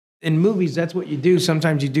in movies, that's what you do.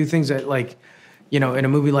 Sometimes you do things that like, in a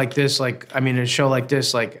movie like this, like, I mean, in a show like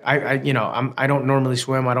this, like I don't normally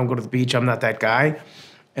swim. I don't go to the beach. I'm not that guy.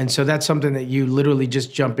 And so that's something that you literally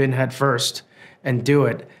just jump in head first and do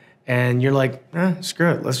it. And you're like,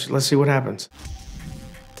 screw it. Let's see what happens.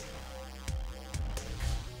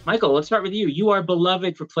 Michael, let's start with you. You are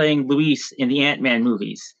beloved for playing Luis in the Ant-Man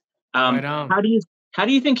movies. Right on. How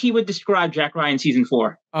do you think he would describe Jack Ryan season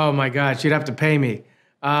 4? Oh my gosh, you'd have to pay me.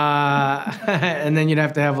 And then you'd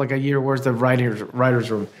have to have like a year worth of writer's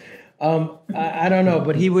room. I don't know,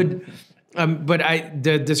 but he would.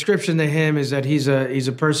 The description to him is that he's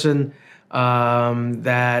a person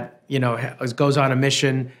that goes on a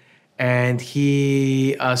mission, and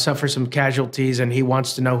he suffers some casualties, and he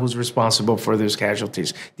wants to know who's responsible for those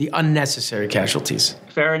casualties, the unnecessary casualties.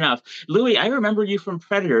 Fair enough. Louis, I remember you from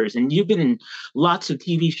Predators, and you've been in lots of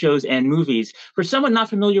TV shows and movies. For someone not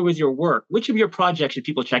familiar with your work, which of your projects should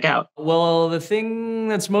people check out? Well, the thing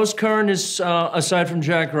that's most current is, aside from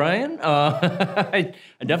Jack Ryan, I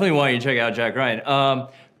definitely want you to check out Jack Ryan.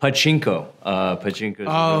 Pachinko. Pachinko's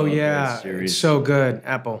Oh, a real yeah. great series. It's so good,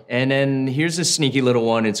 Apple. And then here's a sneaky little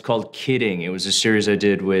one. It's called Kidding. It was a series I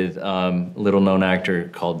did with a little-known actor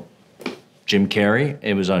called Jim Carrey.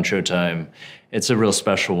 It was on Showtime. It's a real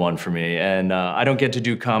special one for me. And I don't get to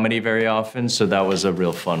do comedy very often, so that was a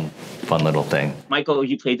real fun little thing. Michael,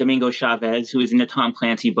 you played Domingo Chavez, who is in the Tom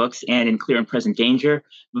Clancy books and in Clear and Present Danger.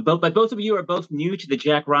 But both of you are both new to the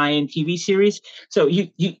Jack Ryan TV series. So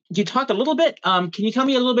you talked a little bit. Can you tell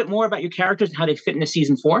me a little bit more about your characters and how they fit into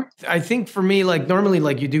season 4? I think for me, like normally,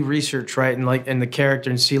 like you do research, right, and like in the character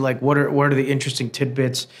and see like what are the interesting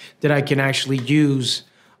tidbits that I can actually use,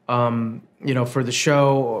 for the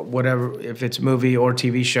show, or whatever, if it's a movie or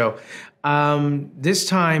TV show. This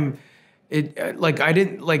time, I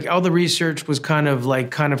didn't like all the research was kind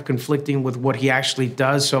of conflicting with what he actually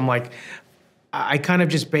does. So I'm like, I kind of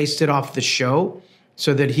just based it off the show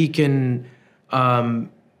so that he can.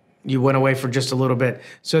 You went away for just a little bit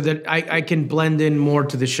so that I can blend in more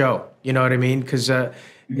to the show. You know what I mean? Because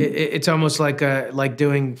it's almost like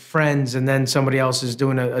doing Friends and then somebody else is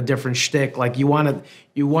doing a different shtick. Like you want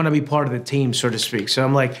to be part of the team, so to speak. So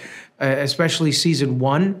I'm like, especially season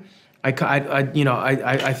 1, I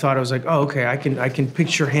thought I was like, oh, okay, I can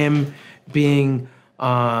picture him being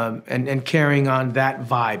and carrying on that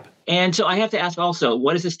vibe. And so I have to ask also,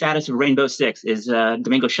 what is the status of Rainbow Six? Is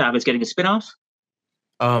Domingo Chavez getting a spinoff?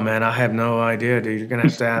 Oh man, I have no idea, dude. You're gonna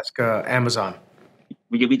have to ask Amazon.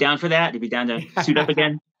 Would you be down for that? You'd be down to suit up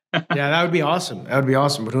again? Yeah, that would be awesome. That would be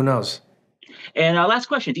awesome, but who knows? And last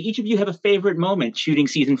question. Do each of you have a favorite moment shooting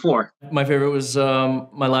season 4? My favorite was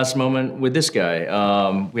my last moment with this guy.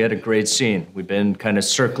 We had a great scene. We've been kind of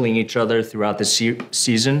circling each other throughout the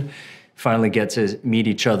season. Finally get to meet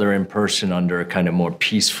each other in person under kind of more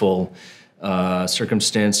peaceful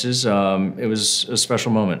circumstances. It was a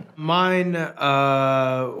special moment. Mine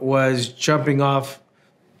was jumping off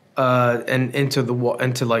and into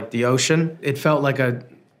the ocean. It felt like a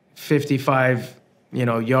 55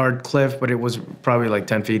 yard cliff, but it was probably like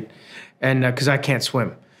 10 feet, and because I can't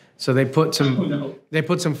swim, so they put some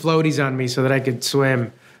floaties on me so that I could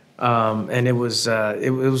swim, and it was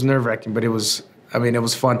nerve-wracking, but it was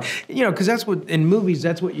fun, because that's what in movies,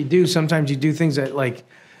 that's what you do. Sometimes you do things that like,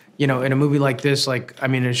 in a movie like this, like, I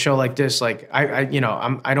mean, in a show like this, like I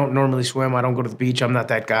don't normally swim. I don't go to the beach. I'm not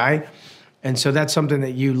that guy. And so that's something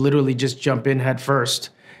that you literally just jump in head first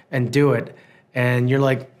and do it. And you're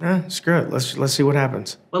like, screw it. Let's see what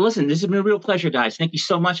happens. Well, listen, this has been a real pleasure, guys. Thank you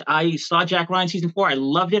so much. I saw Jack Ryan season 4. I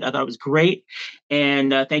loved it. I thought it was great.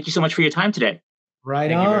 And thank you so much for your time today. Right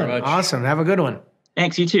Thank you on. very much. Awesome. Have a good one.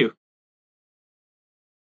 Thanks. You too.